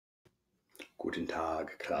Guten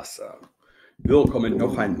Tag, Klasse. Willkommen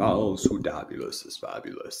noch einmal zu Dabulous is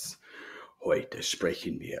Fabulous. Heute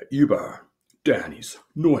sprechen wir über Dannys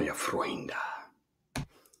neue Freunde.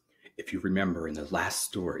 If you remember in the last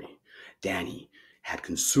story, Danny had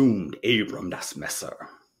consumed Abram das Messer.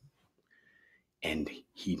 And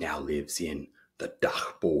he now lives in the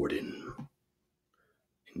Dachboden.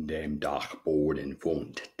 In dem Dachboden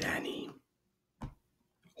wohnt Danny.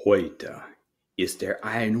 Heute ist der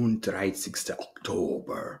 31.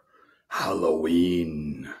 Oktober,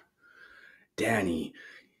 Halloween. Danny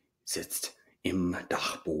sitzt im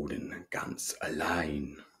Dachboden ganz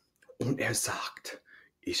allein und er sagt,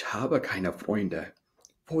 ich habe keine Freunde.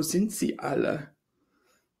 Wo sind sie alle?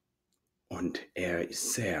 Und er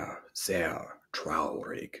ist sehr, sehr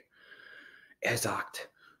traurig. Er sagt,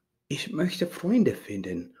 ich möchte Freunde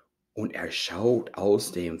finden und er schaut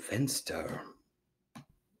aus dem Fenster.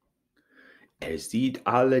 Er sieht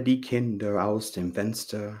alle die Kinder aus dem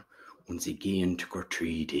Fenster und sie gehen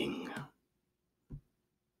trick-or-treating.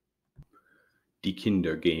 Die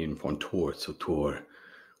Kinder gehen von Tor zu Tor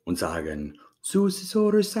und sagen, Süßes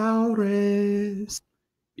oder Saures.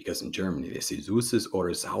 Because in Germany they say Süßes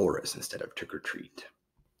oder Saures instead of trick-or-treat.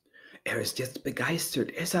 Er ist jetzt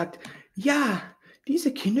begeistert. Er sagt, ja,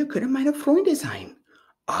 diese Kinder können meine Freunde sein.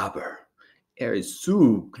 Aber er ist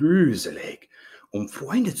zu gruselig, um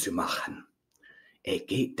Freunde zu machen. Er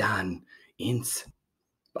geht dann ins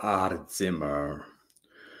Badezimmer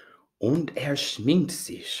und er schminkt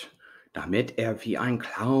sich, damit er wie ein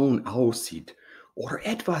Clown aussieht oder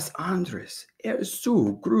etwas anderes. Er ist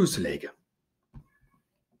zu gruselig.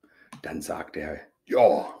 Dann sagt er,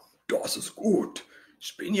 ja, das ist gut.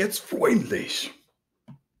 Ich bin jetzt freundlich.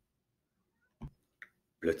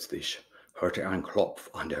 Plötzlich hört er einen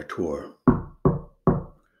Klopf an der Tür.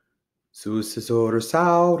 Süßes oder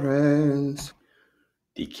Saures.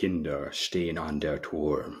 Die Kinder stehen an der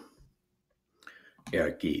Tür.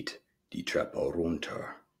 Er geht die Treppe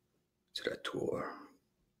runter zu der Tür.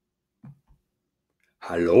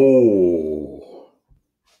 Hallo.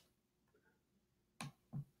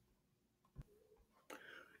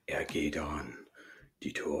 Er geht an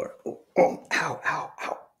die Tür. Oh, au,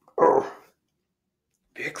 au. Oh.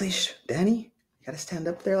 Wirklich, Danny? You gotta stand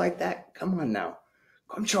up there like that? Come on now.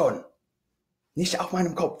 Komm schon. Nicht auf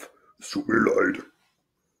meinem Kopf. Es tut mir leid.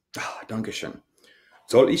 Ah, Dankeschön.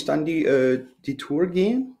 Soll ich dann die Tour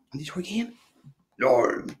gehen? An die Tour gehen?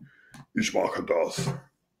 Nein, ich mache das.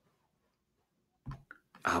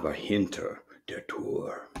 Aber hinter der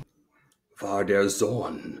Tour war der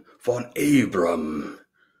Sohn von Abram.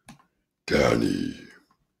 Danny.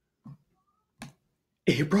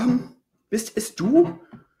 Abram? Bist es du?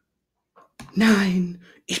 Nein,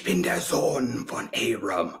 ich bin der Sohn von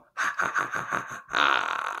Abram. Ha, ha, ha, ha,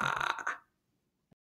 ha.